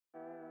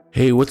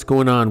Hey, what's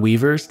going on,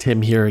 Weavers?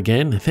 Tim here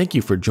again. Thank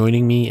you for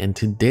joining me, and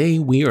today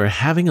we are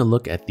having a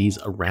look at these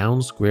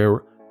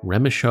Aroundsquare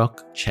Remeshok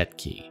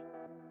Chetki.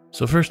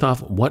 So first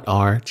off, what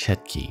are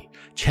Chetki?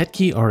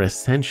 Chetki are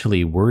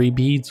essentially worry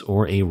beads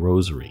or a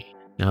rosary.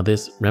 Now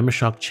this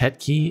Remeshok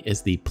Chetki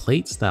is the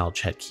plate-style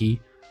Chetki,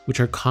 which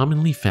are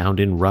commonly found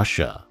in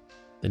Russia.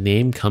 The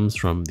name comes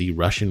from the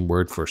Russian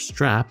word for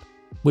strap,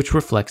 which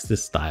reflects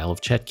this style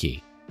of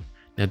Chetki.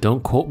 Now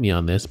don't quote me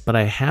on this, but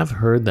I have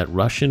heard that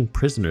Russian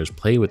prisoners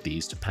play with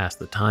these to pass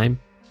the time,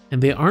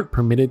 and they aren't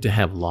permitted to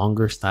have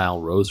longer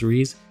style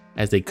rosaries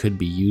as they could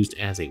be used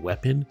as a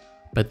weapon,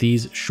 but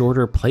these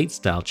shorter plate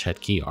style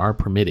Chetki are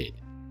permitted.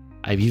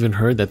 I've even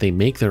heard that they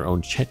make their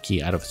own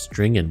Chetki out of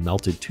string and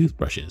melted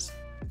toothbrushes,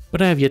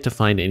 but I have yet to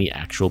find any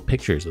actual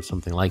pictures of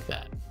something like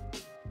that.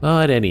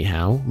 But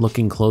anyhow,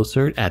 looking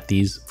closer at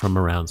these from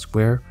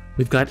Aroundsquare,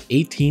 we've got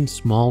 18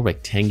 small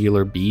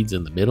rectangular beads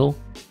in the middle,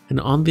 and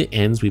on the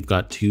ends we've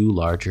got two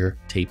larger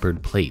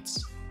tapered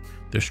plates.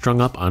 They're strung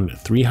up on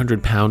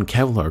 300-pound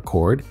Kevlar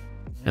cord,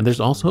 and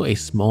there's also a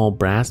small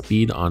brass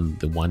bead on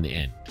the one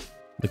end.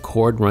 The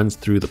cord runs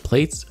through the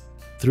plates,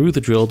 through the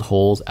drilled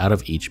holes out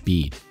of each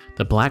bead.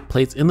 The black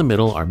plates in the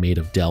middle are made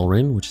of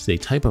delrin, which is a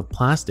type of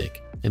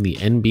plastic, and the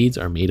end beads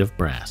are made of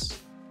brass.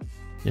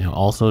 Now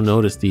also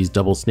notice these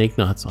double snake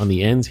knots on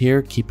the ends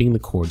here, keeping the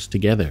cords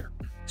together.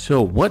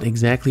 So what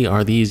exactly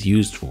are these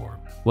used for?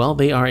 Well,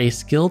 they are a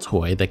skill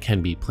toy that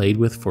can be played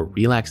with for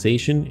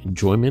relaxation,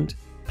 enjoyment,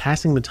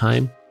 passing the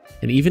time,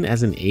 and even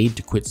as an aid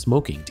to quit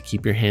smoking to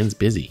keep your hands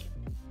busy.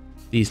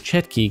 These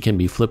Chetki can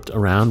be flipped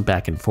around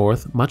back and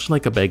forth, much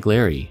like a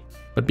baglari,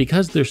 but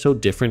because they're so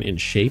different in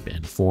shape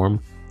and form,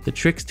 the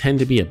tricks tend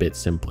to be a bit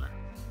simpler.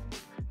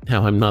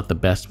 Now, I'm not the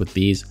best with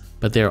these,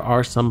 but there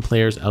are some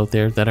players out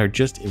there that are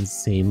just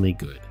insanely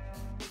good.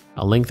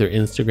 I'll link their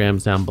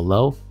Instagrams down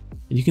below,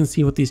 and you can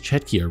see what these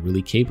Chetki are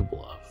really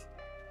capable of.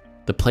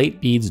 The plate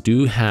beads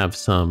do have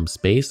some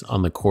space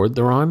on the cord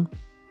they're on,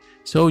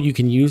 so you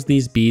can use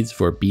these beads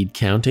for bead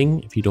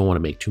counting if you don't want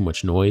to make too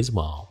much noise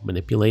while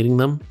manipulating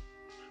them.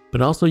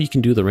 But also you can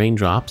do the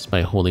raindrops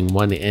by holding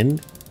one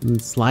end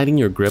and sliding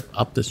your grip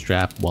up the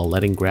strap while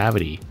letting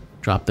gravity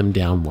drop them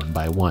down one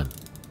by one.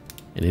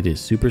 And it is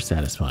super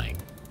satisfying.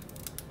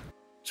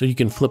 So you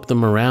can flip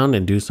them around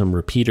and do some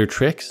repeater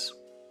tricks.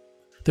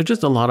 They're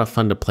just a lot of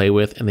fun to play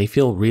with, and they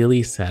feel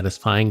really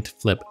satisfying to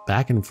flip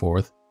back and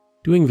forth,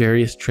 doing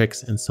various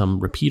tricks and some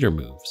repeater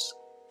moves.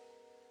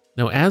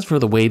 Now as for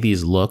the way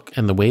these look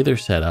and the way they're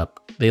set up,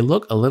 they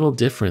look a little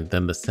different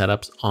than the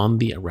setups on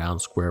the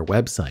Aroundsquare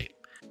website,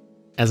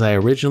 as I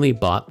originally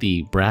bought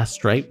the brass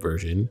stripe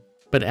version,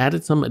 but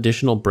added some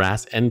additional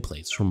brass end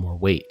plates for more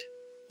weight.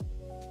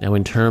 Now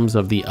in terms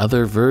of the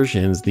other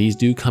versions, these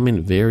do come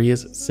in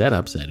various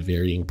setups at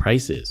varying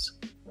prices.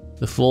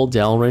 The full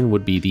delrin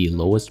would be the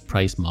lowest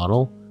price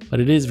model, but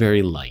it is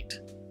very light.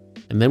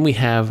 And then we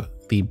have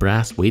the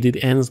brass weighted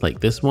ends like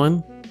this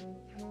one,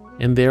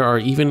 and there are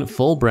even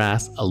full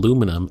brass,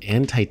 aluminum,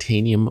 and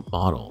titanium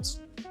models.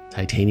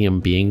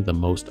 Titanium being the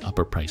most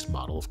upper price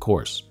model, of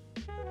course.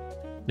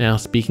 Now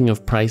speaking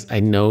of price, I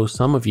know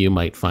some of you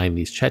might find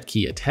these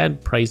Chetki a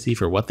tad pricey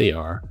for what they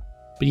are,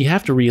 but you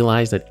have to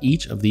realize that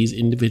each of these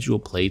individual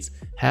plates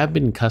have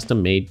been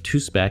custom made to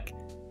spec,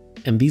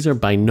 and these are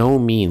by no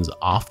means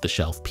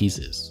off-the-shelf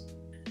pieces.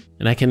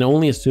 And I can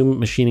only assume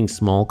machining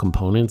small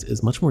components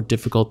is much more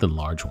difficult than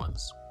large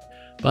ones.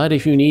 But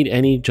if you need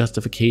any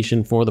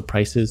justification for the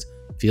prices,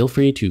 feel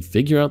free to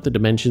figure out the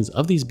dimensions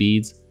of these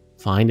beads,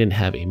 find and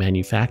have a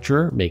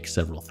manufacturer make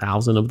several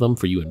thousand of them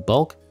for you in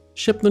bulk,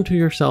 ship them to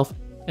yourself,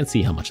 and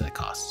see how much that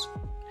costs.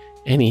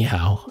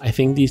 Anyhow, I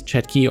think these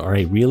Chetki are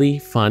a really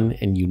fun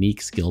and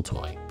unique skill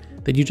toy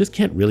that you just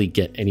can't really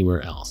get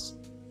anywhere else.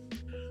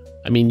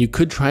 I mean, you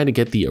could try to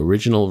get the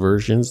original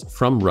versions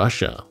from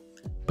Russia,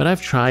 but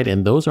I've tried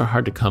and those are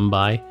hard to come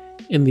by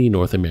in the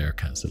North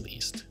Americas at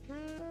least.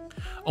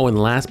 Oh, and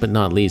last but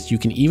not least, you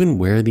can even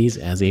wear these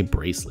as a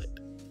bracelet.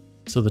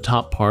 So the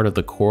top part of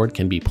the cord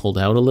can be pulled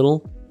out a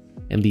little,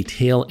 and the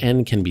tail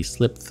end can be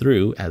slipped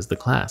through as the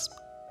clasp.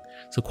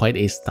 So quite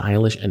a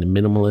stylish and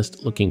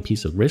minimalist looking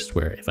piece of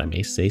wristwear, if I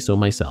may say so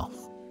myself.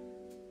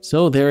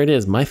 So there it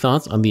is, my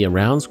thoughts on the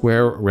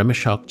Aroundsquare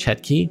Remeshok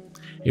Chetki,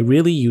 a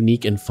really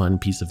unique and fun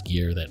piece of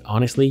gear that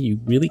honestly you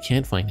really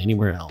can't find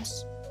anywhere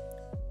else.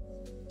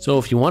 So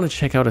if you want to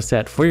check out a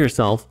set for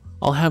yourself,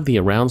 I'll have the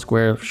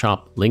Aroundsquare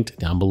shop linked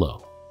down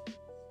below.